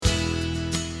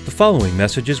The following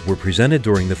messages were presented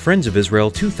during the Friends of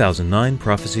Israel 2009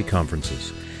 Prophecy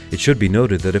Conferences. It should be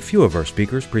noted that a few of our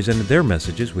speakers presented their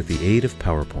messages with the aid of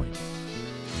PowerPoint.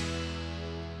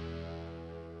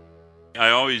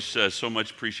 I always so much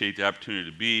appreciate the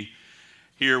opportunity to be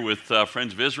here with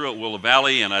Friends of Israel at Willow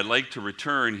Valley, and I'd like to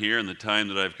return here in the time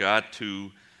that I've got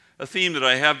to a theme that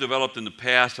I have developed in the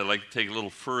past I'd like to take a little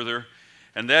further,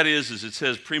 and that is, as it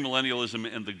says,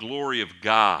 premillennialism and the glory of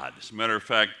God. As a matter of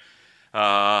fact,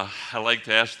 I like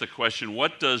to ask the question,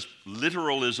 what does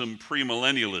literalism,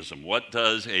 premillennialism, what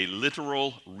does a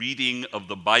literal reading of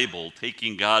the Bible,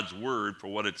 taking God's word for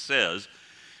what it says,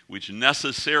 which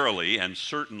necessarily and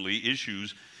certainly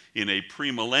issues in a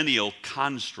premillennial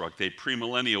construct, a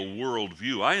premillennial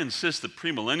worldview? I insist that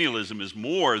premillennialism is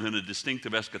more than a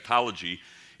distinctive eschatology.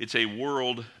 It's a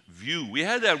worldview. We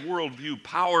had that worldview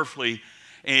powerfully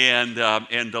and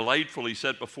delightfully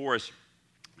set before us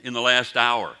in the last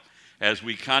hour, as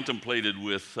we contemplated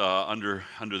with, under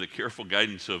the careful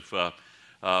guidance of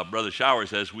Brother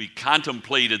Showers, as we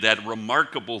contemplated that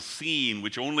remarkable scene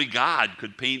which only God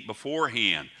could paint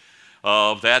beforehand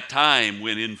of that time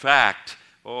when, in fact,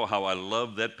 oh, how I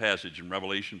love that passage in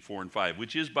Revelation 4 and 5,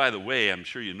 which is, by the way, I'm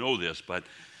sure you know this, but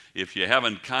if you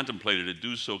haven't contemplated it,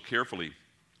 do so carefully,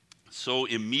 so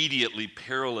immediately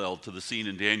parallel to the scene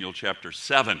in Daniel chapter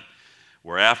 7,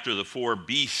 where after the four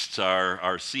beasts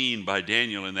are seen by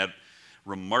Daniel in that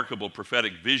remarkable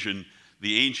prophetic vision,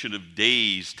 the Ancient of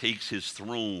Days takes his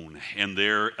throne, and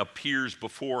there appears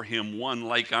before him one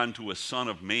like unto a son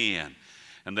of man.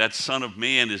 And that son of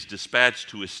man is dispatched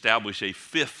to establish a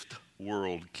fifth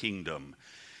world kingdom.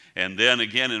 And then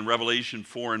again in Revelation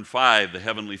 4 and 5, the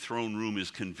heavenly throne room is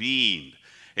convened.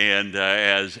 And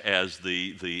as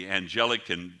the angelic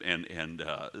and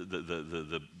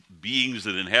the beings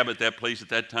that inhabit that place at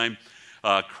that time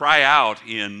cry out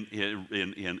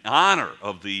in honor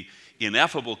of the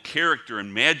ineffable character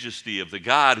and majesty of the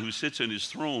God who sits in his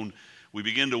throne, we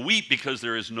begin to weep because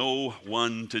there is no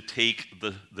one to take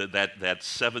that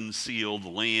seven-sealed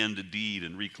land deed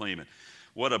and reclaim it.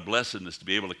 What a blessedness to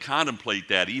be able to contemplate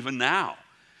that even now.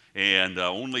 And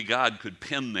only God could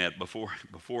pen that before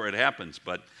it happens.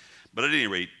 But at any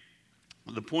rate,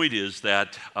 the point is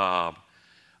that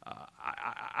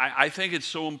I think it's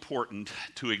so important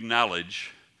to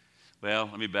acknowledge, well,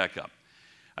 let me back up.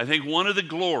 I think one of the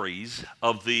glories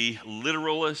of the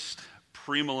literalist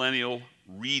premillennial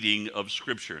reading of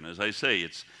Scripture, and as I say,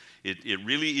 it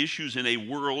really issues in a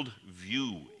world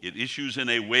view. It issues in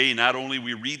a way not only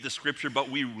we read the Scripture, but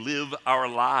we live our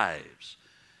lives.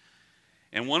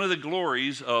 And one of the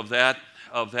glories of that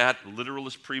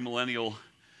literalist premillennial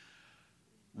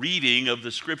reading of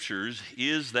the Scriptures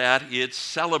is that it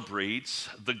celebrates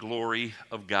the glory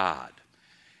of God.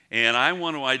 And I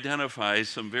want to identify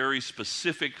some very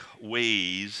specific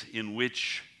ways in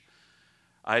which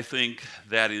I think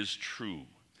that is true.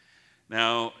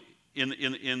 Now, in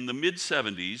the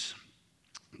mid-70s,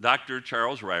 Dr.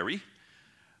 Charles Ryrie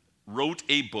wrote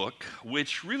a book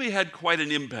which really had quite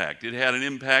an impact. It had an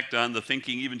impact on the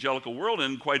thinking evangelical world,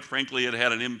 and quite frankly, it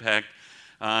had an impact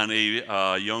on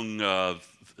a young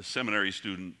seminary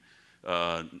student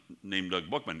named Doug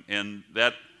Bookman. And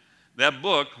that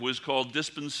book was called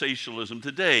Dispensationalism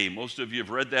Today. Most of you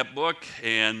have read that book,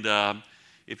 and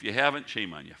if you haven't,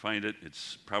 shame on you. Find it.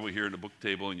 It's probably here in the book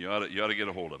table, and you ought to get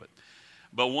a hold of it.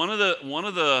 But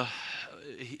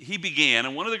he began,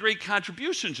 and one of the great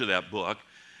contributions of that book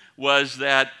was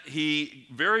that he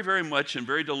very, very much and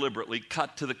very deliberately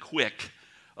cut to the quick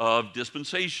of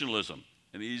dispensationalism.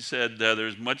 And he said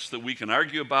there's much that we can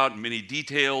argue about, many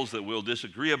details that we'll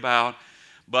disagree about,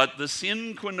 but the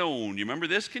sine qua non, you remember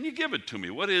this? Can you give it to me?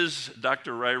 What is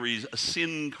Dr. Ryrie's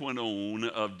sine qua non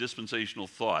of dispensational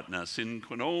thought? Now, sine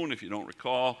qua non, if you don't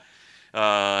recall,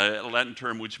 a Latin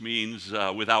term which means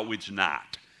without which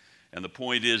not. And the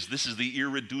point is, this is the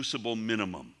irreducible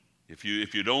minimum. If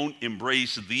you don't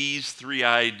embrace these three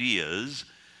ideas,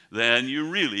 then you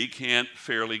really can't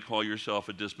fairly call yourself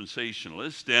a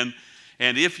dispensationalist.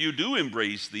 And if you do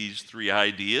embrace these three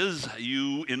ideas,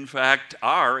 you, in fact,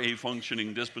 are a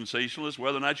functioning dispensationalist,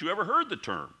 whether or not you ever heard the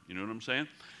term. You know what I'm saying?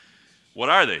 What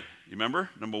are they? You remember?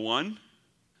 Number one,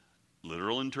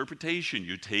 literal interpretation.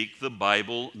 You take the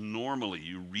Bible normally.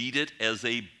 You read it as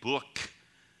a book.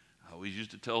 I always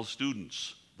used to tell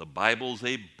students, the Bible's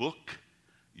a book.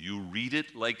 You read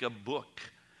it like a book.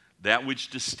 That which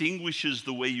distinguishes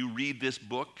the way you read this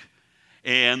book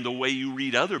and the way you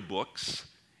read other books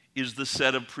is the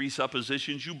set of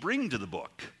presuppositions you bring to the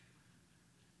book.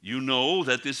 You know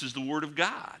that this is the Word of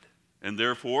God, and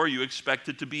therefore you expect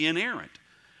it to be inerrant.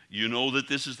 You know that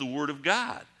this is the Word of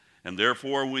God, And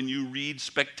therefore, when you read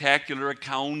spectacular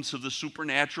accounts of the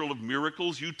supernatural, of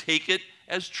miracles, you take it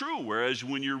as true. Whereas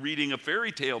when you're reading a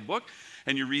fairy tale book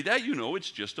and you read that, you know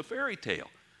it's just a fairy tale.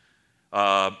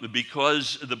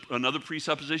 Because another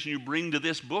presupposition you bring to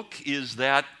this book is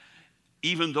that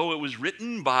even though it was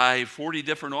written by 40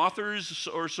 different authors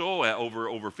or so over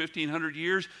 1,500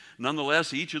 years,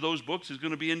 nonetheless, each of those books is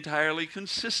going to be entirely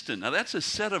consistent. Now, that's a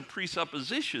set of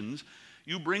presuppositions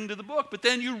you bring to the book, but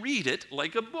then you read it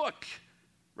like a book,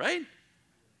 right?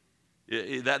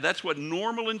 That's what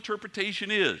normal interpretation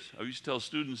is. I used to tell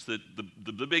students that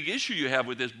the big issue you have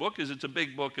with this book is it's a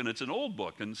big book and it's an old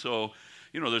book, and so,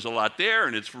 there's a lot there,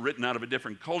 and it's written out of a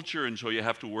different culture, and so you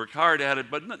have to work hard at it,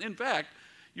 but in fact,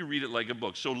 you read it like a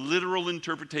book. So literal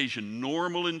interpretation,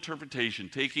 normal interpretation,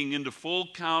 taking into full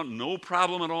count, no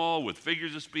problem at all with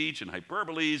figures of speech and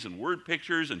hyperboles and word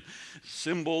pictures and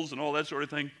symbols and all that sort of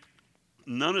thing.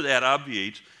 None of that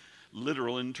obviates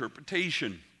literal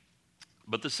interpretation.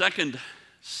 But the second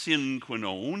sine qua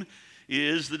non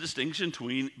is the distinction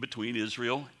between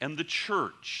Israel and the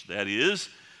church. That is,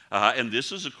 and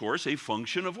this is, of course, a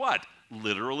function of what?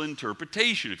 Literal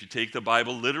interpretation. If you take the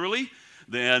Bible literally,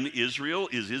 then Israel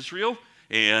is Israel,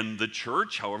 and the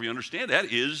church, however you understand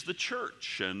that, is the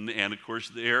church. And of course,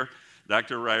 there,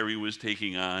 Dr. Ryrie was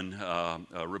taking on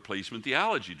replacement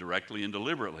theology directly and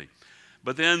deliberately.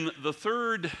 But then the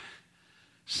third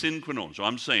sine qua non, so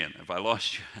I'm saying, if I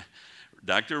lost you,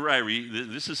 Dr.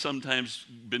 Ryrie, this has sometimes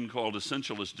been called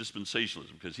essentialist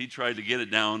dispensationalism, because he tried to get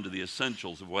it down to the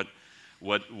essentials of what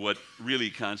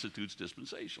really constitutes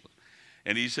dispensationalism.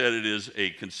 And he said it is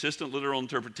a consistent literal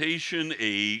interpretation,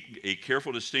 a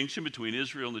careful distinction between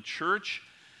Israel and the church.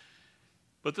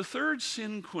 But the third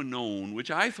sine qua non,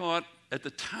 which I thought at the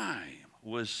time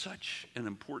was such an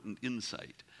important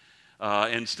insight,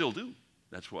 and still do,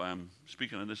 that's why I'm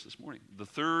speaking on this morning. The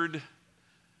third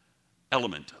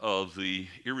element of the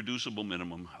irreducible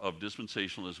minimum of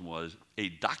dispensationalism was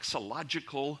a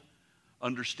doxological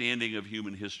understanding of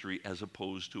human history as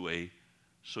opposed to a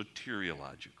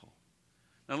soteriological.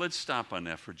 Now let's stop on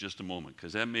that for just a moment,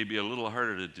 because that may be a little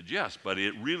harder to digest, but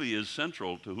it really is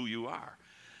central to who you are.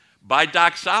 By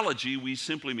doxology, we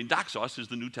simply mean, doxos is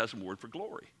the New Testament word for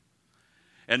glory.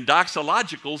 And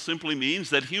doxological simply means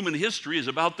that human history is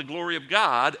about the glory of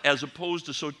God, as opposed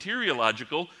to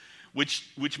soteriological,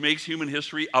 which makes human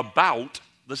history about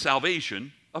the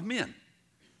salvation of men.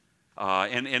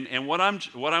 And what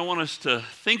I want us to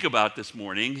think about this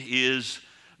morning is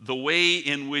the way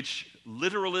in which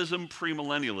literalism,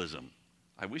 premillennialism,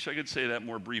 I wish I could say that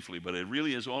more briefly, but it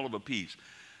really is all of a piece.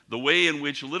 The way in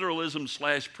which literalism /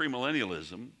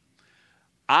 premillennialism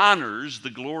honors the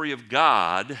glory of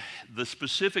God, the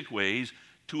specific ways,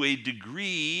 to a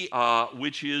degree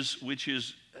which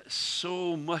is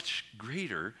so much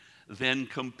greater than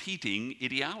competing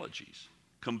ideologies,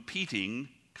 competing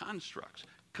constructs,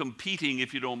 competing,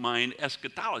 if you don't mind,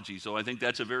 eschatology. So I think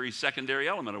that's a very secondary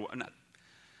element of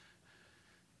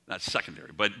not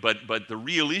secondary, but the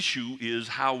real issue is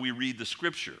how we read the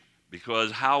Scripture,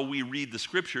 because how we read the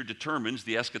Scripture determines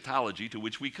the eschatology to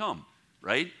which we come,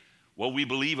 right? What we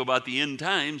believe about the end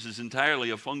times is entirely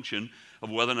a function of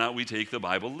whether or not we take the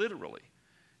Bible literally.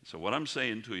 So what I'm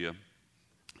saying to you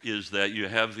is that you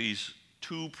have these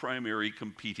two primary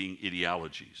competing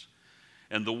ideologies.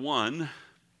 And the one,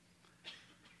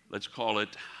 let's call it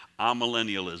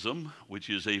amillennialism, which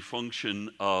is a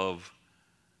function of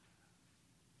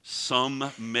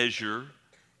some measure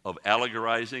of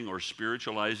allegorizing or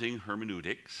spiritualizing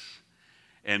hermeneutics,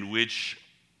 and which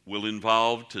will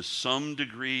involve to some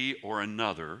degree or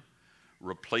another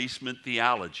replacement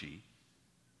theology,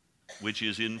 which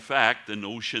is in fact the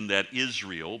notion that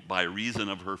Israel, by reason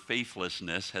of her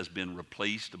faithlessness, has been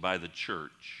replaced by the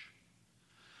church.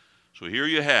 So here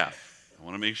you have, I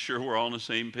want to make sure we're all on the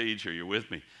same page here, you're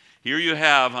with me. Here you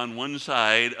have on one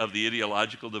side of the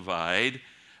ideological divide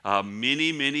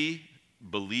many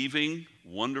believing,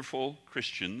 wonderful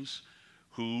Christians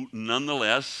who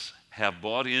nonetheless have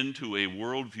bought into a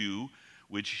worldview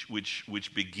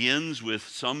which begins with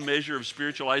some measure of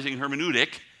spiritualizing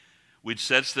hermeneutic, which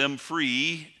sets them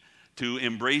free to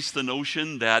embrace the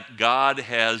notion that God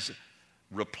has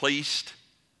replaced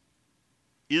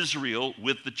Israel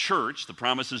with the church. The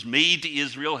promises made to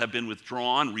Israel have been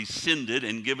withdrawn, rescinded,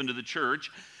 and given to the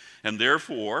church, and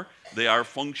therefore they are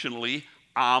functionally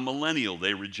amillennial.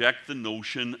 They reject the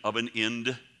notion of an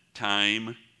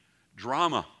end-time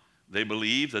drama. They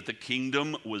believe that the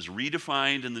kingdom was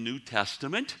redefined in the New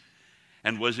Testament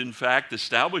and was in fact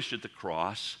established at the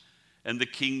cross, and the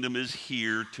kingdom is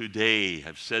here today.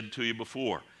 I've said to you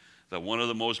before that one of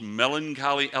the most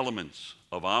melancholy elements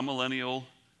of amillennial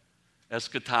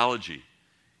eschatology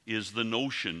is the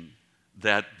notion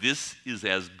that this is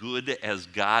as good as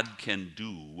God can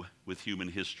do with human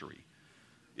history.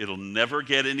 It'll never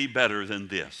get any better than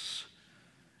this.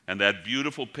 And that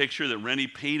beautiful picture that Rennie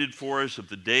painted for us of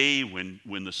the day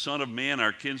when the Son of Man,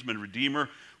 our kinsman redeemer,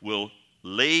 will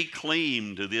lay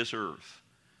claim to this earth.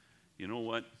 You know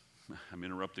what? I'm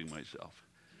interrupting myself.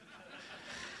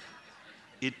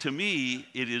 To me,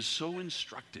 it is so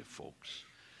instructive, folks,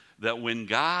 that when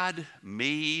God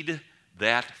made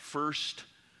that first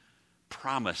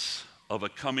promise of a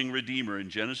coming Redeemer in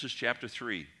Genesis chapter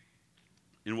 3,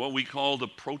 in what we call the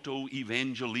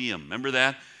proto-evangelium. Remember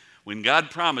that? When God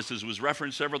promises, was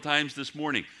referenced several times this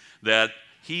morning, that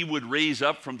he would raise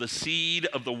up from the seed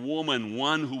of the woman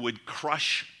one who would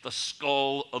crush the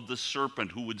skull of the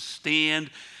serpent, who would stand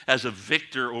as a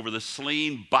victor over the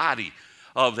slain body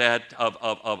of that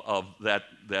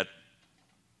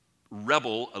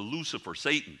rebel, Lucifer,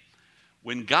 Satan.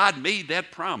 When God made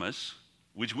that promise,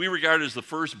 which we regard as the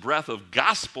first breath of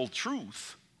gospel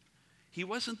truth, he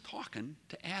wasn't talking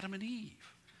to Adam and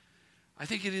Eve. I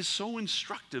think it is so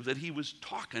instructive that he was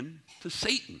talking to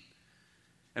Satan.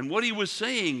 And what he was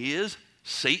saying is,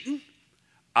 Satan,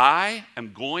 I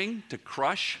am going to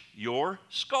crush your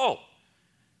skull.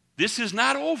 This is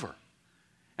not over.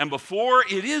 And before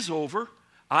it is over,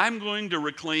 I'm going to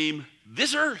reclaim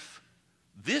this earth.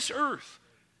 This earth.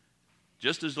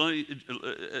 Just as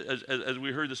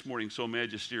we heard this morning so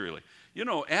magisterially. You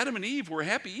know, Adam and Eve were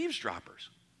happy eavesdroppers.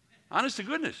 Honest to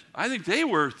goodness. I think they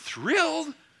were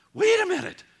thrilled. Wait a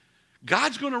minute.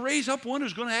 God's going to raise up one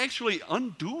who's going to actually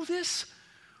undo this?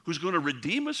 Who's going to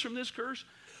redeem us from this curse?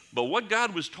 But what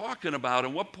God was talking about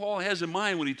and what Paul has in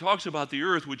mind when he talks about the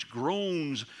earth, which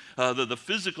groans, the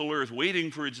physical earth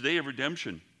waiting for its day of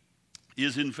redemption,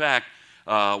 is in fact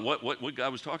what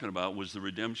God was talking about was the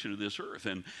redemption of this earth.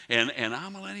 And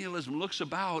amillennialism looks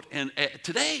about and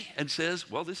today and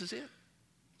says, well, this is it.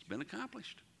 It's been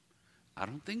accomplished. I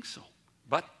don't think so,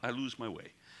 but I lose my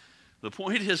way. The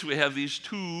point is we have these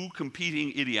two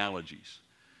competing ideologies.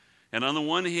 And on the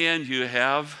one hand, you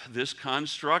have this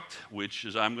construct, which,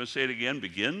 as I'm going to say it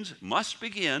again, must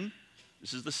begin,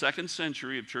 this is the 2nd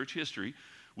century of church history,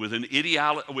 with a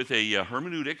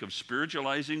hermeneutic of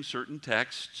spiritualizing certain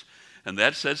texts, and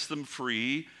that sets them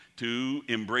free to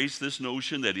embrace this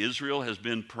notion that Israel has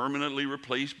been permanently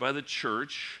replaced by the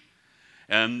church,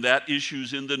 and that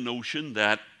issues in the notion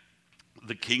that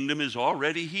the kingdom is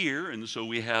already here, and so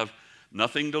we have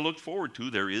nothing to look forward to.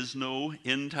 There is no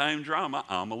end-time drama.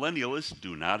 Amillennialists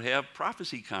do not have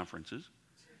prophecy conferences.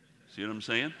 See what I'm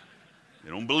saying?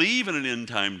 They don't believe in an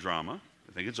end-time drama.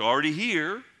 I think it's already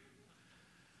here.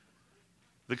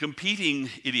 The competing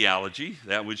ideology,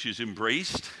 that which is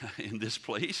embraced in this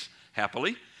place,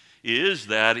 happily, is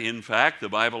that, in fact, the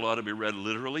Bible ought to be read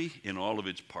literally in all of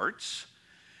its parts.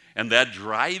 And that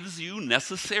drives you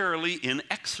necessarily,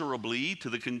 inexorably, to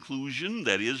the conclusion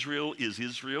that Israel is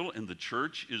Israel and the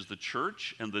church is the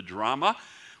church, and the drama,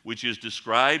 which is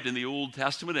described in the Old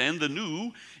Testament and the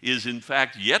New, is in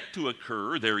fact yet to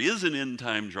occur. There is an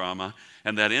end-time drama,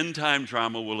 and that end-time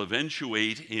drama will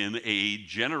eventuate in a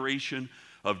generation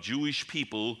of Jewish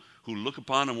people who look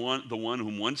upon the one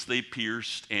whom once they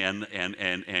pierced, and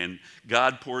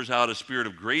God pours out a spirit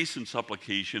of grace and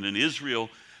supplication, and Israel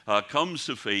comes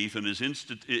to faith and is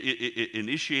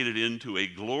initiated into a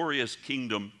glorious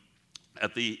kingdom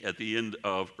at the end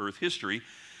of earth history,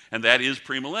 and that is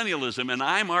premillennialism. And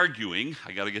I'm arguing,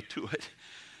 I got to get to it,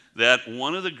 that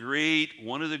one of the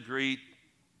great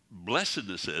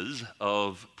blessednesses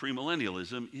of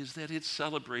premillennialism is that it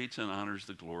celebrates and honors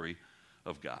the glory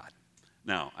of God.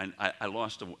 Now, I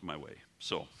lost my way.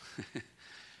 So,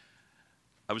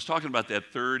 I was talking about that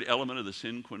third element of the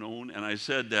sine qua non, and I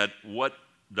said that what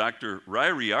Dr.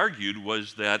 Ryrie argued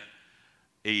was that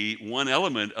one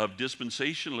element of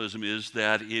dispensationalism is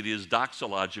that it is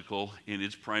doxological in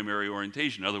its primary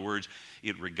orientation. In other words,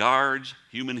 it regards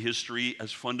human history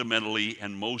as fundamentally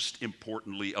and most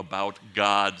importantly about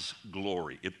God's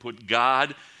glory. It puts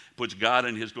God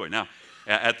in his glory. Now,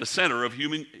 at the center of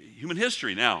human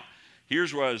history. Now,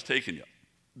 here's where I was taking you.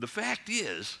 The fact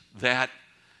is that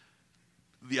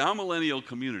the amillennial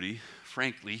community,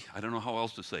 frankly, I don't know how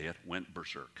else to say it, went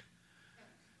berserk.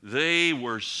 They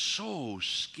were so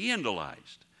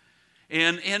scandalized.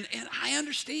 And I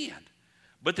understand.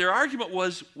 But their argument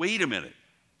was, wait a minute.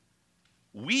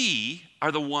 We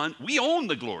own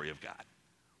the glory of God.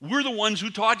 We're the ones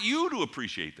who taught you to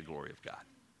appreciate the glory of God.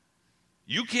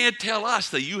 You can't tell us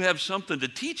that you have something to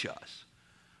teach us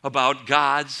about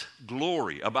God's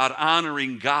glory, about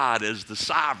honoring God as the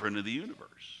sovereign of the universe.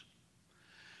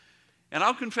 And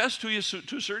I'll confess to you,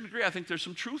 to a certain degree, I think there's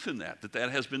some truth in that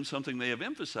has been something they have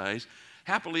emphasized,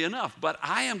 happily enough. But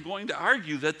I am going to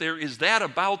argue that there is that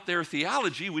about their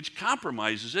theology which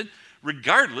compromises it,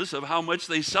 regardless of how much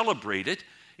they celebrate it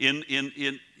in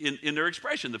their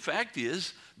expression. The fact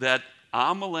is that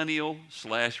amillennial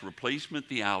 / replacement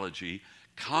theology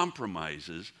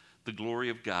compromises the glory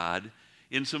of God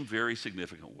in some very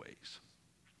significant ways.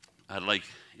 I'd like,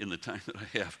 in the time that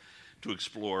I have, to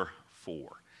explore 4.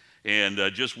 And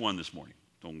just one this morning.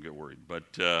 Don't get worried. But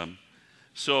I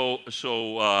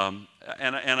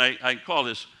call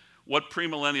this What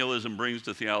Premillennialism Brings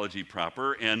to Theology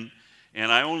Proper. And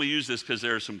I only use this because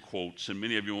there are some quotes, and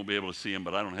many of you won't be able to see them,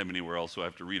 but I don't have them anywhere else, so I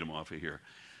have to read them off of here.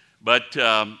 But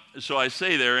so I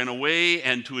say there, in a way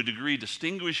and to a degree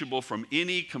distinguishable from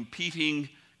any competing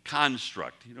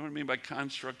construct. You know what I mean by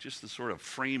construct? Just the sort of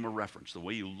frame of reference, the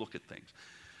way you look at things.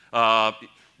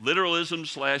 Literalism /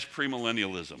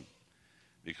 premillennialism.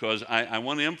 Because I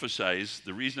want to emphasize,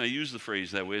 the reason I use the phrase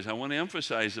that way is I want to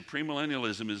emphasize that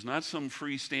premillennialism is not some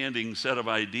freestanding set of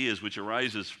ideas which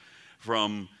arises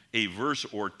from a verse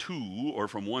or two or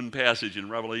from one passage in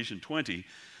Revelation 20.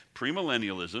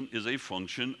 Premillennialism is a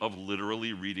function of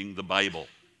literally reading the Bible.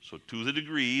 So to the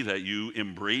degree that you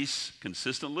embrace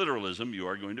consistent literalism, you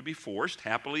are going to be forced,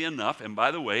 happily enough, and by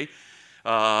the way,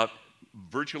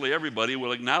 virtually everybody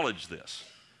will acknowledge this.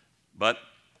 But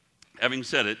having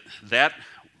said it, that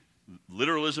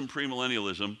literalism,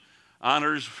 premillennialism,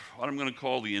 honors what I'm going to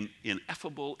call the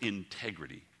ineffable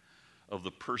integrity of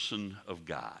the person of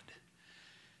God.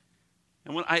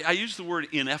 And when I use the word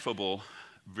ineffable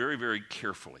very, very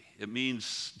carefully, it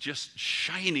means just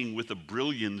shining with a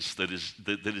brilliance that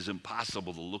is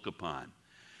impossible to look upon.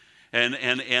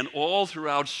 And all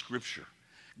throughout Scripture,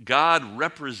 God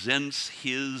represents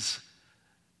His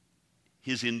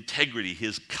integrity,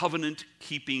 His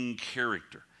covenant-keeping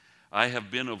character. I have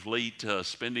been of late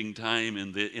spending time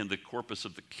in the corpus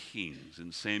of the Kings,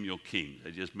 in Samuel Kings.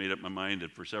 I just made up my mind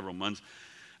that for several months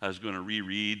I was going to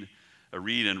read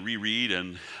and reread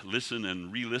and listen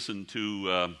and re-listen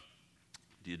to.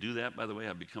 Do you do that, by the way?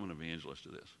 I've become an evangelist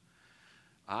of this.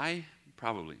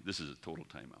 This is a total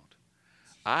timeout.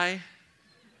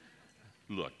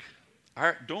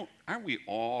 Aren't we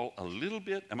all a little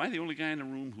bit, am I the only guy in the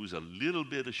room who's a little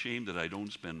bit ashamed that I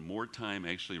don't spend more time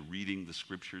actually reading the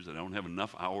Scriptures, that I don't have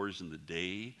enough hours in the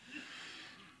day?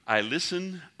 I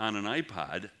listen on an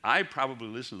iPod. I probably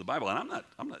listen to the Bible, and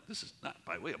I'm not, this is not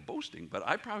by way of boasting, but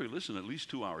I probably listen at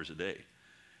least 2 hours a day.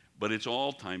 But it's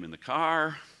all time in the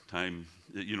car, time,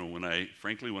 when I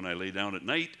lay down at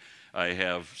night, I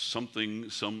have some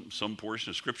portion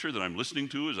of Scripture that I'm listening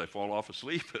to as I fall off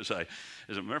asleep. As a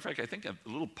matter of fact, I think a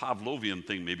little Pavlovian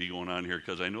thing may be going on here,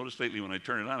 because I notice lately when I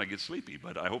turn it on, I get sleepy.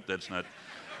 But I hope that's not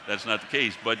the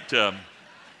case. But at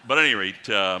any rate,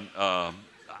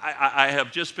 I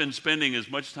have just been spending as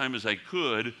much time as I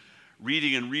could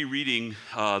reading and rereading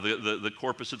the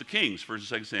corpus of the Kings,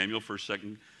 1st and 2nd Samuel, 1st,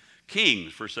 2nd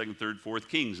Kings, 1st, 2nd, 3rd, 4th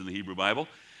Kings in the Hebrew Bible.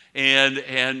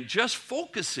 And just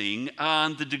focusing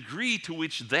on the degree to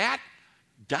which that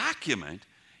document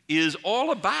is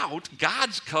all about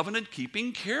God's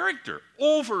covenant-keeping character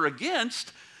over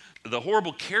against the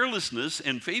horrible carelessness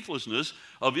and faithlessness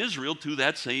of Israel to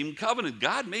that same covenant.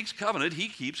 God makes covenant, He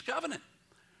keeps covenant.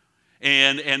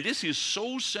 And this is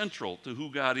so central to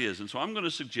who God is. And so I'm going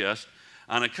to suggest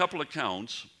on a couple of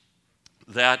counts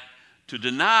that to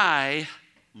deny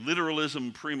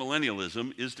literalism,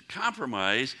 premillennialism, is to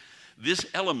compromise this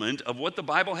element of what the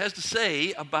Bible has to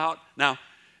say about, now,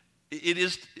 it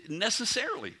is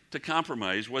necessarily to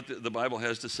compromise what the Bible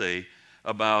has to say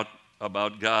about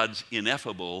God's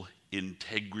ineffable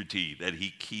integrity, that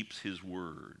He keeps His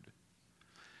word.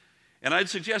 And I'd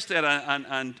suggest that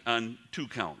on 2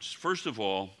 counts. First of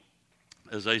all,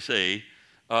 as I say,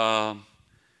 God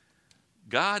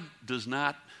does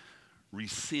not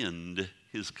rescind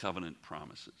His covenant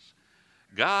promises.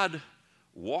 God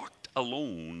walked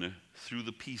alone through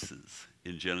the pieces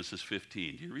in Genesis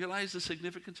 15. Do you realize the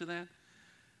significance of that?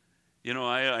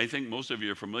 I think most of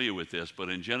you are familiar with this, but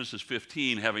in Genesis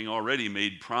 15, having already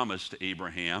made promise to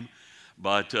Abraham,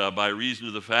 but by reason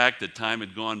of the fact that time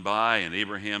had gone by and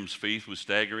Abraham's faith was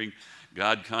staggering,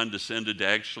 God condescended to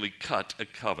actually cut a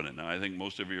covenant. Now, I think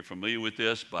most of you are familiar with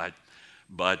this, but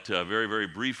very, very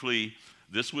briefly,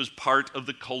 this was part of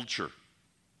the culture.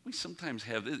 We sometimes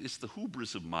have, it's the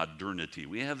hubris of modernity.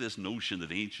 We have this notion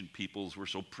that ancient peoples were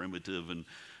so primitive, and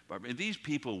these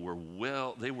people were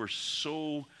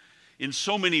in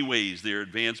so many ways, they're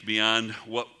advanced beyond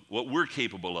what we're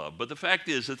capable of. But the fact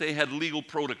is that they had legal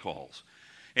protocols.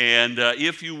 And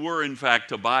if you were, in fact,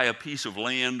 to buy a piece of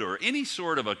land or any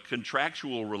sort of a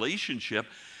contractual relationship,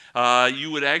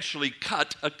 you would actually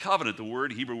cut a covenant.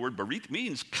 The Hebrew word barit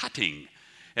means cutting.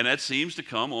 And that seems to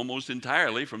come almost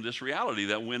entirely from this reality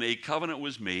that when a covenant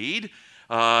was made,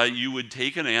 you would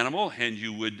take an animal and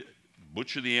you would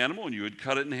butcher the animal and you would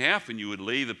cut it in half and you would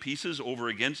lay the pieces over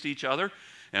against each other.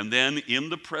 And then in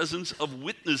the presence of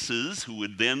witnesses who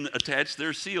would then attach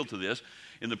their seal to this,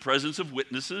 in the presence of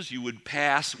witnesses, you would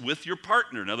pass with your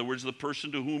partner. In other words, the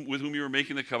person with whom you were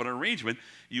making the covenant arrangement,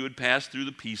 you would pass through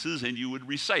the pieces and you would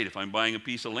recite. If I'm buying a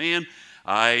piece of land,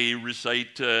 I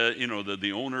recite,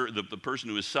 the owner, the person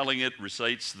who is selling it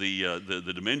recites the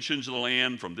dimensions of the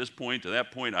land from this point to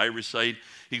that point. I recite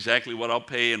exactly what I'll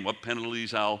pay and what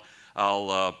penalties will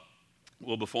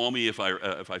befall me if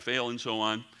I fail and so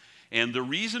on. And the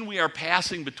reason we are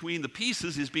passing between the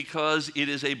pieces is because it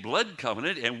is a blood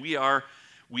covenant, and we are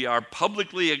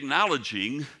publicly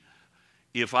acknowledging,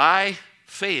 if I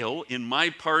fail in my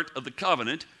part of the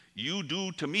covenant, you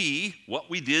do to me what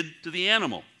we did to the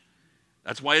animal.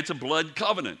 That's why it's a blood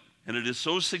covenant. And it is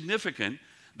so significant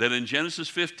that in Genesis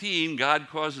 15, God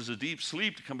causes a deep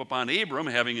sleep to come upon Abram,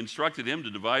 having instructed him to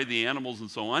divide the animals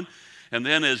and so on. And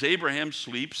then as Abraham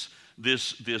sleeps,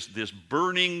 this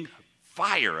burning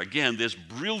fire, again, this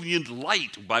brilliant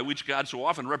light by which God so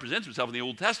often represents himself in the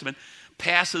Old Testament,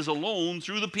 passes alone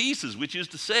through the pieces, which is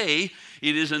to say,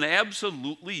 it is an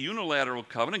absolutely unilateral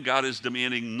covenant. God is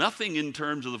demanding nothing in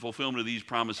terms of the fulfillment of these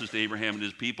promises to Abraham and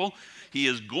his people. He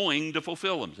is going to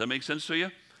fulfill them. Does that make sense to you?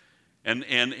 And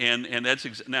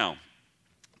that's now,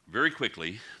 very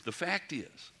quickly, the fact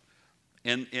is,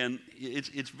 and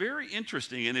it's very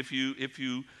interesting. And if you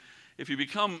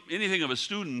become anything of a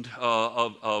student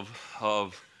of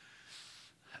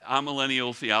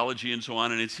amillennial theology and so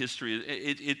on and its history,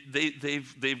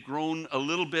 they've grown a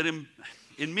little bit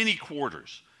in many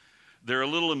quarters. They're a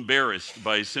little embarrassed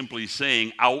by simply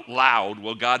saying out loud,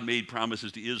 well, God made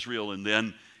promises to Israel and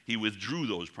then he withdrew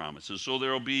those promises. So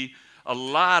there will be a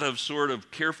lot of sort of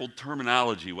careful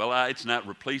terminology. Well, it's not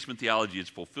replacement theology, it's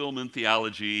fulfillment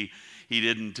theology. He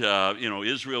didn't,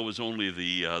 Israel was only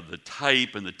the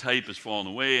type, and the type has fallen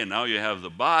away, and now you have the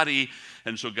body,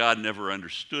 and so God never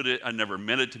understood it, I never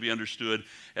meant it to be understood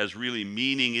as really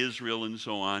meaning Israel and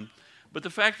so on. But the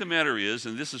fact of the matter is,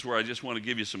 and this is where I just want to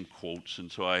give you some quotes,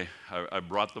 and so I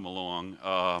brought them along.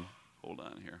 Hold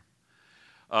on here.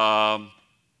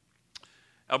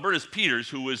 Albertus Peters,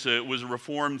 who was a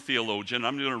Reformed theologian,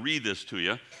 I'm going to read this to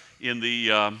you, in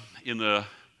the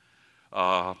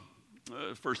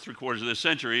first 3 quarters of this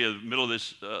century, the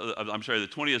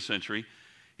 20th century,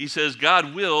 he says,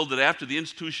 God willed that after the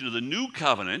institution of the new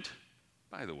covenant,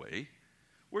 by the way,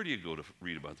 where do you go to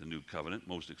read about the new covenant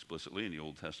most explicitly in the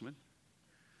Old Testament?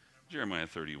 Jeremiah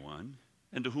 31.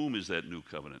 And to whom is that new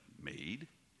covenant made?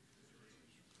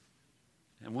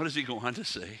 And what does he go on to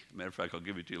say? Matter of fact, I'll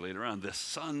give it to you later on. The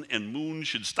sun and moon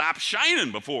should stop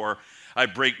shining before I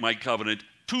break my covenant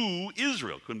to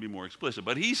Israel. Couldn't be more explicit.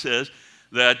 But he says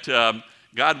that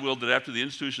God willed that after the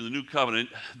institution of the new covenant,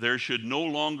 there should no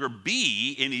longer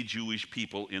be any Jewish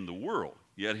people in the world.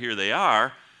 Yet here they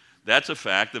are. That's a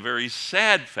fact, a very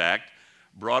sad fact,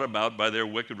 brought about by their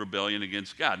wicked rebellion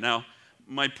against God. Now,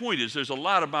 my point is, there's a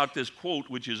lot about this quote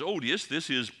which is odious. This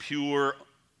is pure,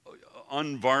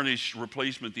 unvarnished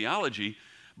replacement theology.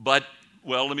 But,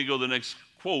 well, let me go to the next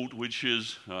quote, which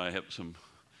is,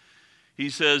 he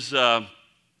says,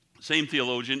 same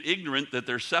theologian, ignorant that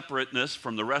their separateness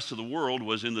from the rest of the world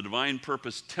was in the divine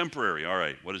purpose temporary. All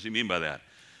right, what does he mean by that?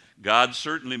 God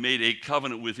certainly made a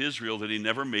covenant with Israel that he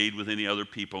never made with any other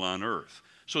people on earth.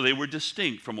 So they were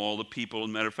distinct from all the people. As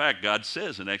a matter of fact, God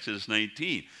says in Exodus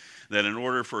 19 that in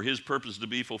order for his purpose to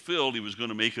be fulfilled, he was going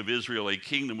to make of Israel a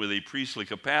kingdom with a priestly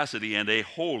capacity and a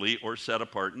holy or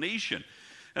set-apart nation.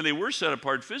 And they were set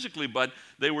apart physically, but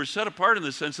they were set apart in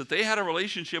the sense that they had a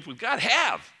relationship with God,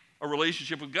 a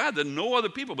relationship with God that no other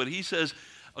people. But he says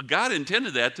God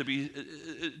intended that to be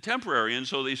temporary, and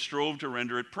so they strove to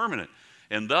render it permanent.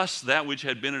 And thus, that which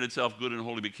had been in itself good and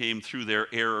holy became through their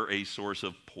error a source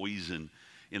of poison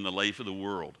in the life of the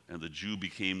world. And the Jew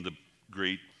became the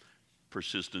great,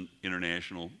 persistent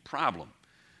international problem.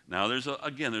 Now, there's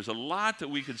a lot that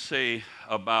we could say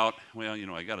about, well,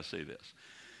 I got to say this.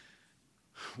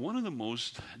 One of the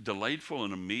most delightful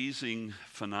and amazing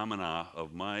phenomena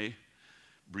of my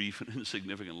brief and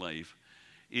insignificant life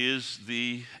is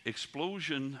the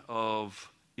explosion of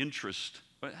interest.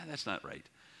 Well, that's not right.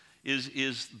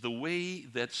 Is the way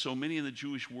that so many in the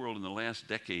Jewish world in the last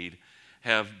decade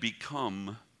have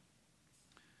become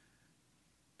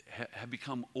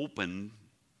open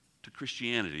to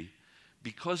Christianity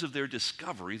because of their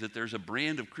discovery that there's a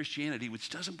brand of Christianity which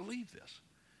doesn't believe this.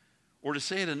 Or to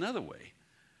say it another way,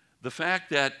 the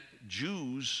fact that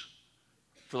Jews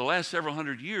for the last several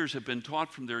hundred years have been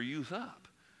taught from their youth up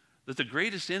that the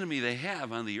greatest enemy they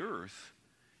have on the earth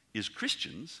is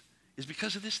Christians is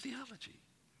because of this theology.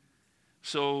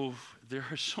 So there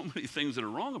are so many things that are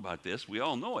wrong about this. We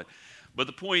all know it. But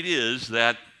the point is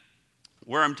that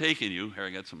where I'm taking you, here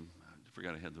I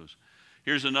forgot I had those.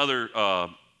 Here's another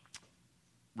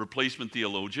replacement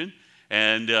theologian,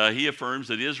 and he affirms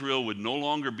that Israel would no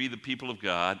longer be the people of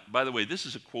God. By the way, this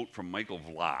is a quote from Michael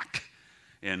Vlach.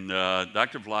 And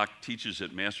Dr. Vlach teaches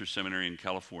at Master's Seminary in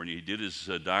California. He did his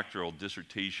doctoral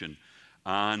dissertation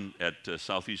at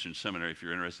Southeastern Seminary, if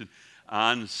you're interested,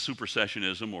 on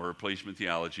supersessionism or replacement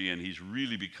theology, and he's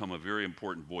really become a very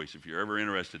important voice. If you're ever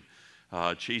interested,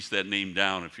 chase that name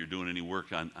down if you're doing any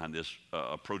work on this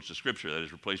approach to Scripture, that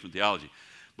is replacement theology.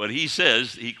 But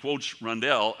he quotes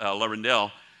Rendell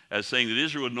as saying that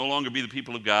Israel would no longer be the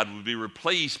people of God, would be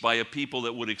replaced by a people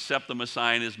that would accept the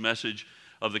Messiah and his message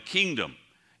of the kingdom.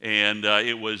 And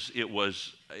it was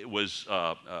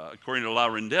according to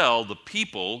Rendell, the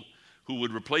people who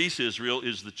would replace Israel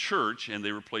is the church, and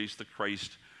they replace the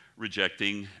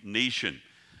Christ-rejecting nation.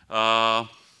 Let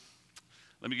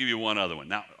me give you one other one.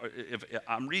 Now, if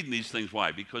I'm reading these things,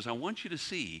 why? Because I want you to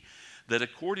see that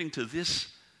according to this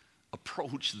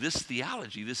approach, this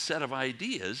theology, this set of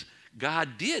ideas,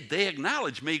 God did, they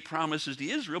acknowledge, make promises to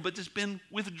Israel, but it's been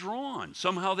withdrawn.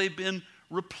 Somehow they've been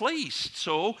replaced.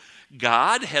 So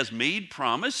God has made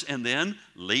promise and then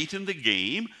late in the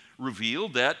game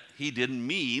revealed that he didn't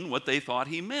mean what they thought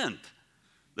he meant,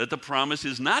 that the promise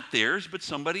is not theirs but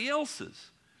somebody else's.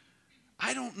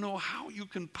 I don't know how you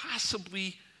can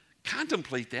possibly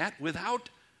contemplate that without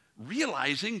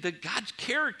realizing that God's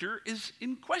character is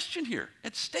in question here,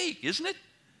 at stake, isn't it?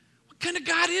 What kind of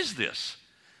God is this?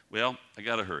 Well, I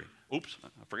got to hurry. Oops,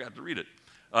 I forgot to read it.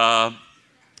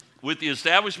 With the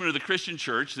establishment of the Christian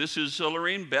church, this is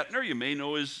Loraine Bettner. You may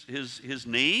know his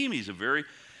name. He's a very,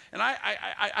 and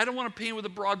I don't want to paint with a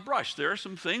broad brush. There are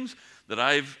some things that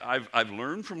I've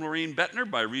learned from Loraine Bettner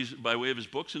by way of his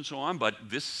books and so on. But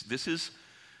this is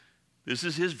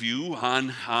his view on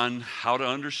how to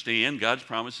understand God's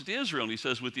promises to Israel. And he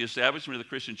says, with the establishment of the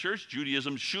Christian church,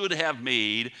 Judaism should have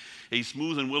made a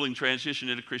smooth and willing transition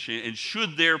into Christianity and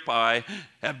should thereby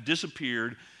have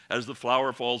disappeared as the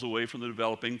flower falls away from the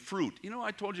developing fruit. You know,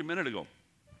 I told you a minute ago,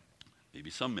 maybe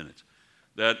some minutes,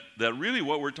 that really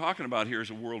what we're talking about here is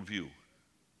a worldview,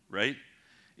 right?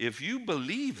 If you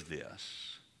believe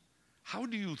this, how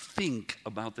do you think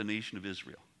about the nation of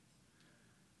Israel?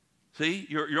 See,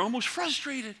 you're almost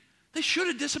frustrated. They should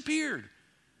have disappeared.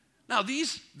 Now,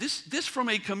 this from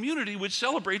a community which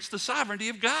celebrates the sovereignty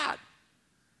of God.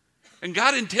 And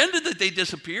God intended that they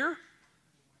disappear,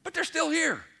 but they're still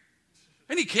here.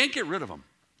 And he can't get rid of them.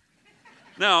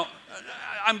 Now,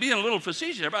 I'm being a little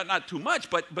facetious about not too much,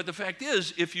 but the fact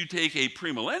is, if you take a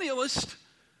premillennialist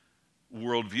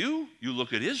worldview, you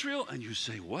look at Israel and you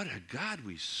say, what a God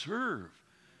we serve.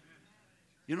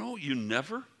 You know, you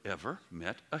never, ever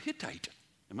met a Hittite.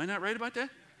 Am I not right about that?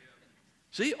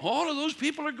 See, all of those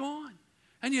people are gone.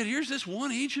 And yet here's this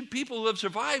one ancient people who have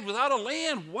survived without a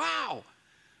land. Wow.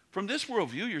 From this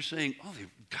worldview, you're saying, oh,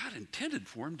 God intended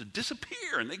for them to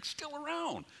disappear, and they're still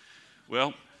around.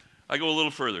 Well, I go a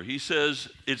little further. He says,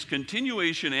 its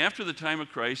continuation after the time of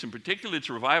Christ, and particularly its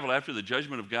revival after the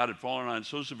judgment of God had fallen on it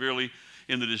so severely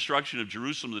in the destruction of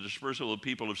Jerusalem, the dispersal of the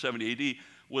people of 70 AD,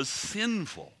 was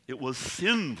sinful. It was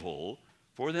sinful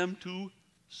for them to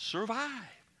survive.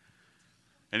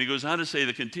 And he goes on to say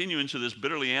the continuance of this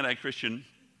bitterly anti-Christian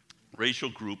racial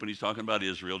group, and he's talking about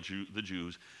Israel, the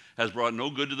Jews, has brought no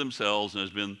good to themselves and has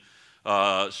been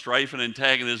strife and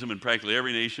antagonism in practically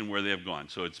every nation where they have gone.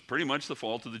 So it's pretty much the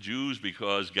fault of the Jews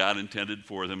because God intended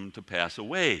for them to pass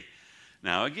away.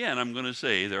 Now, again, I'm going to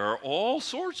say there are all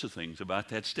sorts of things about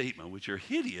that statement which are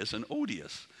hideous and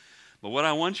odious. But what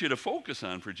I want you to focus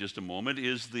on for just a moment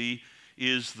is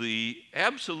the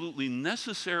absolutely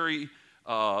necessary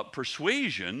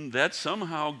persuasion that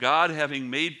somehow God, having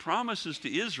made promises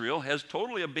to Israel, has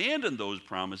totally abandoned those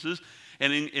promises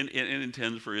and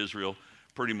intends for Israel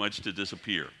pretty much to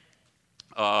disappear.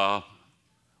 Well,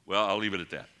 I'll leave it at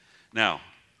that. Now,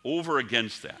 over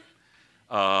against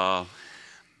that.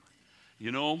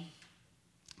 You know,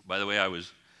 by the way, I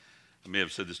may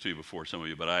have said this to you before, some of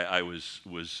you, but I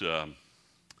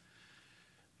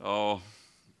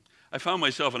found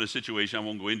myself in a situation, I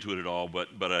won't go into it at all,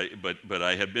 but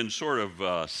I had been sort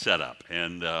of set up.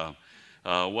 And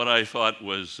what I thought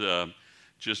was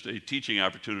just a teaching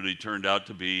opportunity turned out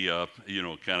to be,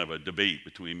 kind of a debate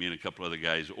between me and a couple other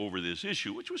guys over this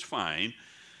issue, which was fine.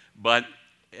 But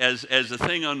as the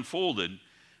thing unfolded,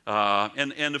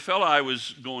 and the fellow I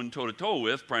was going toe-to-toe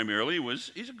with primarily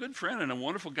he's a good friend and a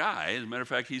wonderful guy. As a matter of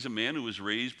fact, he's a man who was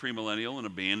raised premillennial and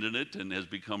abandoned it and has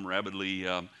become rabidly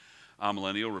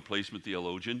amillennial, replacement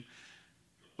theologian.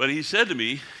 But he said to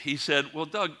me, well,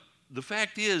 Doug, the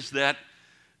fact is that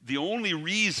the only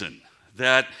reason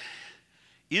that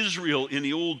Israel in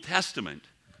the Old Testament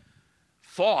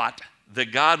thought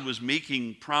that God was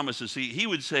making promises, he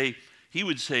would say,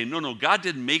 no, God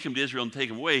didn't make him to Israel and take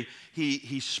him away.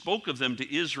 He spoke of them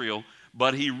to Israel,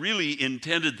 but he really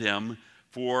intended them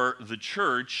for the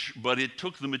church, but it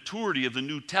took the maturity of the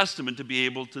New Testament to be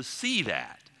able to see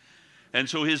that. And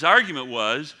so his argument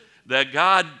was that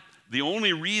God, the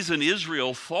only reason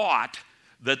Israel thought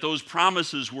that those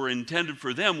promises were intended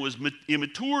for them was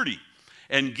immaturity.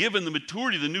 And given the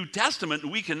maturity of the New Testament,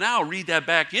 we can now read that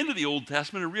back into the Old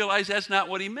Testament and realize that's not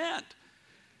what he meant.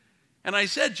 And I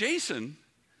said, Jason,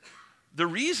 the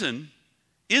reason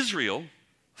Israel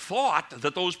thought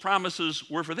that those promises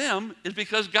were for them is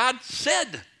because God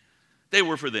said they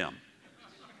were for them.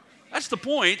 That's the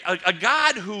point. A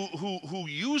God who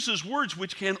uses words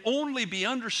which can only be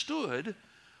understood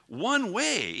one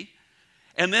way,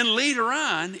 and then later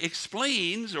on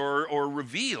explains or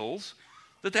reveals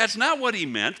that that's not what he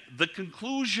meant. The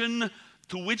conclusion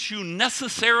to which you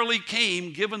necessarily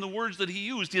came, given the words that he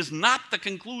used, is not the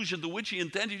conclusion to which he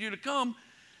intended you to come.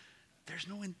 There's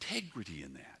no integrity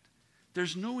in that.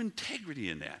 There's no integrity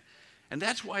in that. And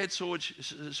that's why it's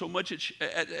so much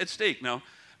at stake. Now,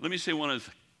 let me say one other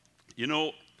thing. You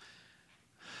know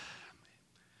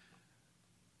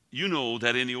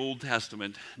that in the Old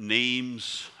Testament,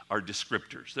 names are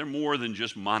descriptors. They're more than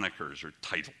just monikers or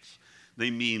titles.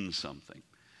 They mean something.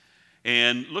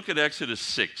 And look at Exodus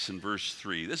 6 and verse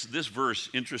 3. This verse,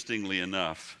 interestingly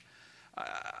enough,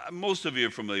 most of you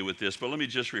are familiar with this, but let me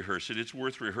just rehearse it. It's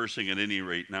worth rehearsing at any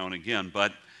rate now and again.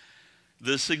 But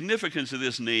the significance of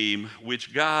this name,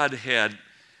 which God had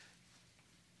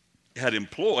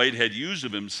employed, had used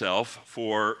of himself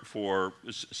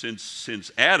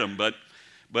since Adam, but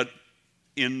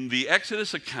in the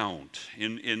Exodus account,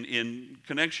 in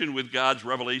connection with God's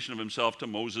revelation of himself to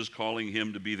Moses, calling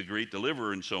him to be the great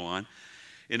deliverer and so on,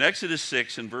 in Exodus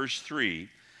 6 and verse 3,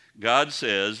 God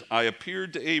says, I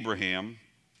appeared to Abraham,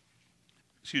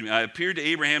 to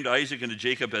Isaac, and to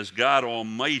Jacob as God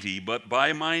Almighty, but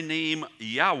by my name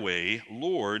Yahweh,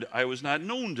 Lord, I was not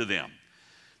known to them.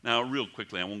 Now, real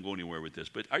quickly, I won't go anywhere with this,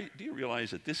 but do you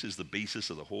realize that this is the basis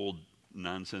of the whole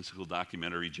nonsensical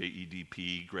documentary,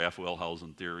 JEDP,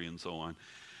 Graf-Wellhausen theory, and so on?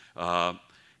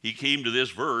 He came to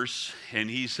this verse, and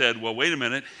he said, well, wait a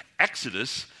minute,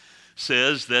 Exodus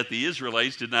says that the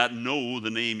Israelites did not know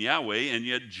the name Yahweh, and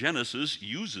yet Genesis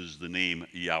uses the name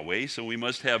Yahweh, so we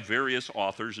must have various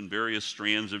authors and various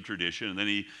strands of tradition, and then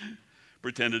he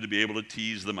pretended to be able to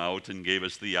tease them out and gave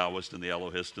us the Yahwist and the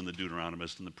Elohist and the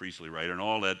Deuteronomist and the priestly writer and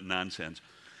all that nonsense.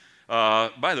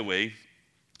 By the way,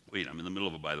 wait, I'm in the middle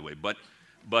of a by the way, but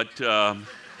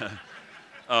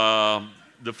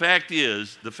the fact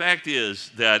is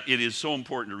that it is so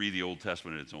important to read the Old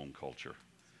Testament in its own culture.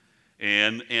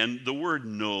 And the word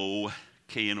know,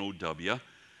 K-N-O-W,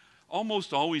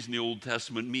 almost always in the Old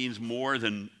Testament means more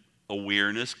than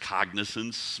awareness,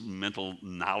 cognizance, mental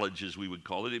knowledge, as we would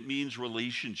call it. It means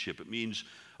relationship. It means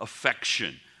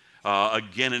affection.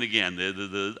 Again and again,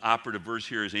 the operative verse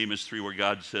here is Amos 3, where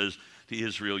God says to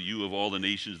Israel, you of all the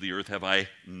nations of the earth have I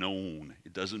known.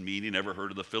 It doesn't mean he never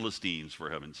heard of the Philistines, for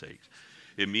heaven's sakes.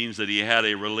 It means that he had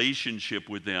a relationship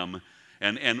with them.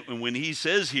 And when he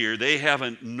says here, they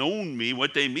haven't known me,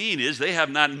 what they mean is they have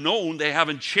not known, they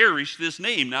haven't cherished this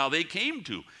name. Now they came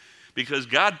to. Because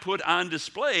God put on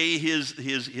display his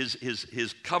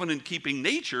covenant-keeping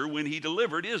nature when he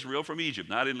delivered Israel from Egypt.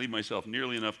 Now, I didn't leave myself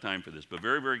nearly enough time for this, but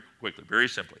very, very quickly, very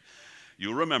simply.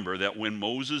 You'll remember that when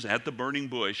Moses at the burning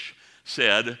bush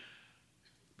said,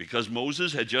 because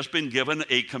Moses had just been given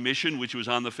a commission which was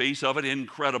on the face of it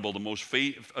incredible, the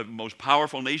most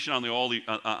powerful nation on all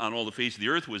the face of the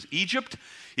earth was Egypt.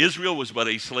 Israel was but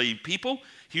a slave people.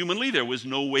 Humanly, there was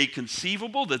no way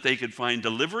conceivable that they could find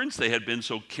deliverance. They had been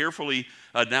so carefully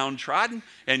downtrodden,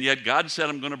 and yet God said,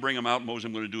 I'm going to bring them out, Moses,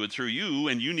 I'm going to do it through you,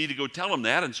 and you need to go tell them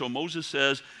that. And so Moses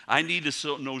says, I need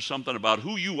to know something about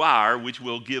who you are, which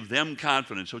will give them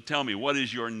confidence. So tell me, what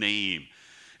is your name?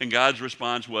 And God's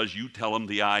response was, you tell them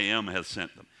the I Am hath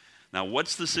sent them. Now,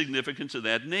 what's the significance of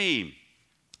that name?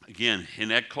 Again, in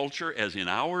that culture, as in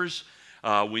ours,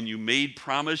 when you made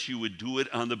promise, you would do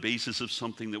it on the basis of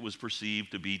something that was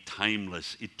perceived to be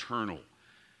timeless, eternal.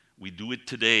 We do it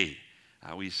today.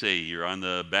 We say you're on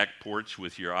the back porch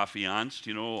with your affianced,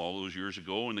 all those years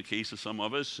ago in the case of some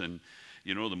of us, and,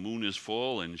 the moon is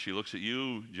full, and she looks at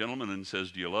you, gentlemen, and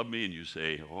says, do you love me? And you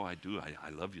say, oh, I do. I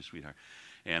love you, sweetheart.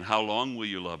 And how long will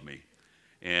you love me?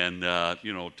 And,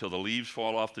 till the leaves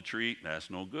fall off the tree, that's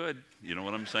no good. You know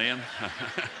what I'm saying?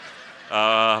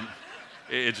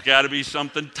 It's got to be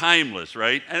something timeless,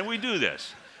 right? And we do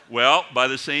this. Well, by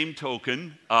the same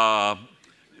token,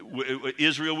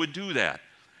 Israel would do that.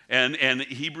 And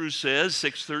Hebrews says,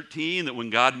 6:13, that when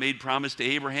God made promise to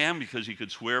Abraham, because he could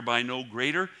swear by no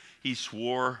greater, he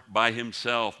swore by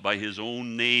himself, by his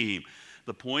own name.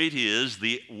 The point is,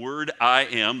 the word I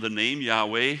am, the name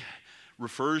Yahweh,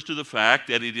 refers to the fact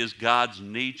that it is God's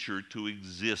nature to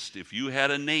exist. If you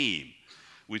had a name,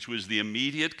 which was the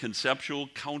immediate conceptual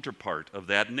counterpart of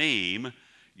that name,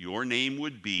 your name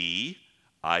would be,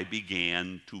 I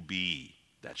began to be.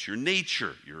 That's your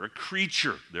nature. You're a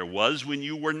creature. There was when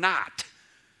you were not,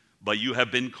 but you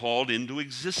have been called into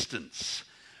existence.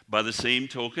 By the same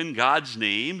token, God's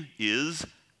name is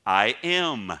I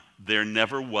am. There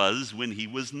never was when he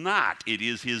was not. It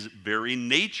is his very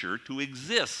nature to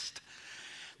exist.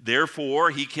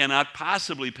 Therefore, he cannot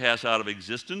possibly pass out of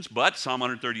existence, but Psalm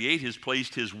 138 has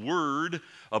placed his word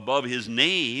above his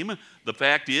name. The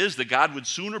fact is that God would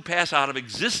sooner pass out of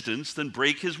existence than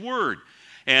break his word.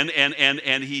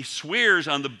 And he swears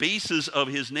on the basis of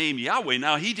his name, Yahweh.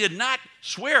 Now, he did not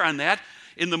swear on that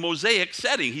in the Mosaic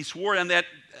setting. He swore on that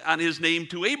on his name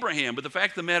to Abraham. But the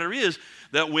fact of the matter is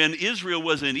that when Israel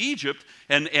was in Egypt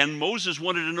and Moses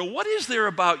wanted to know, what is there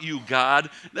about you, God,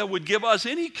 that would give us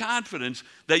any confidence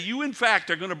that you, in fact,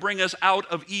 are going to bring us out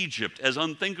of Egypt, as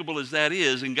unthinkable as that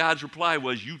is? And God's reply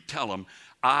was, you tell them,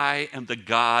 I am the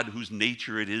God whose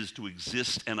nature it is to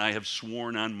exist, and I have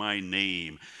sworn on my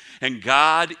name. And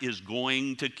God is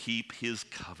going to keep his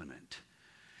covenant.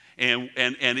 And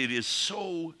it is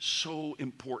so, so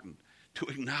important to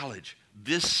acknowledge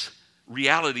this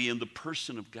reality in the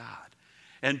person of God.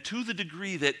 And to the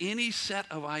degree that any set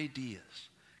of ideas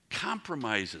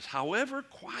compromises, however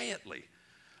quietly,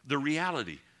 the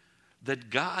reality that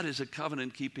God is a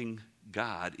covenant-keeping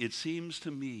God, it seems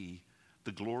to me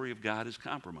the glory of God is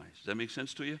compromised. Does that make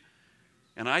sense to you?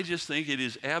 And I just think it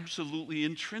is absolutely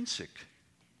intrinsic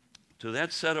to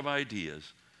that set of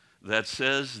ideas that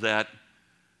says that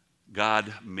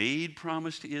God made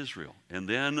promise to Israel, and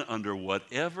then under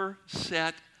whatever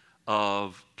set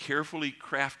of carefully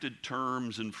crafted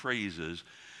terms and phrases,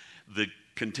 the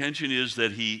contention is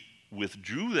that he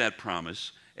withdrew that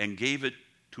promise and gave it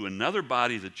to another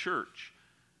body, the church.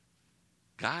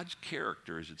 God's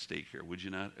character is at stake here. Would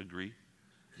you not agree?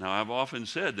 Now, I've often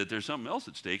said that there's something else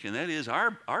at stake, and that is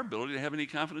our ability to have any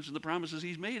confidence in the promises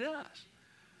he's made us.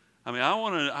 I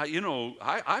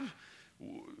mean,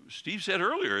 Steve said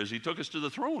earlier as he took us to the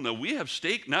throne that we have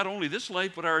staked not only this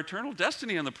life but our eternal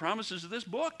destiny on the promises of this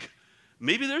book.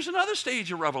 Maybe there's another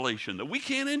stage of revelation that we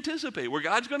can't anticipate where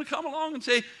God's going to come along and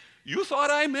say, you thought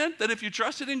I meant that if you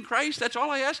trusted in Christ, that's all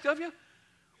I ask of you?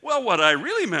 Well, what I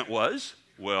really meant was,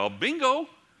 well, bingo,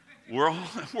 we're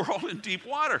all in deep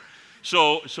water.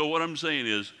 So what I'm saying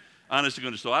is, honest to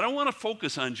goodness, though, I don't want to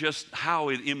focus on just how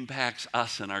it impacts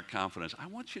us and our confidence. I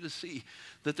want you to see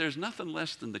that there's nothing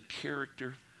less than the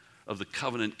character of the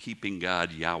covenant-keeping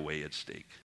God, Yahweh, at stake.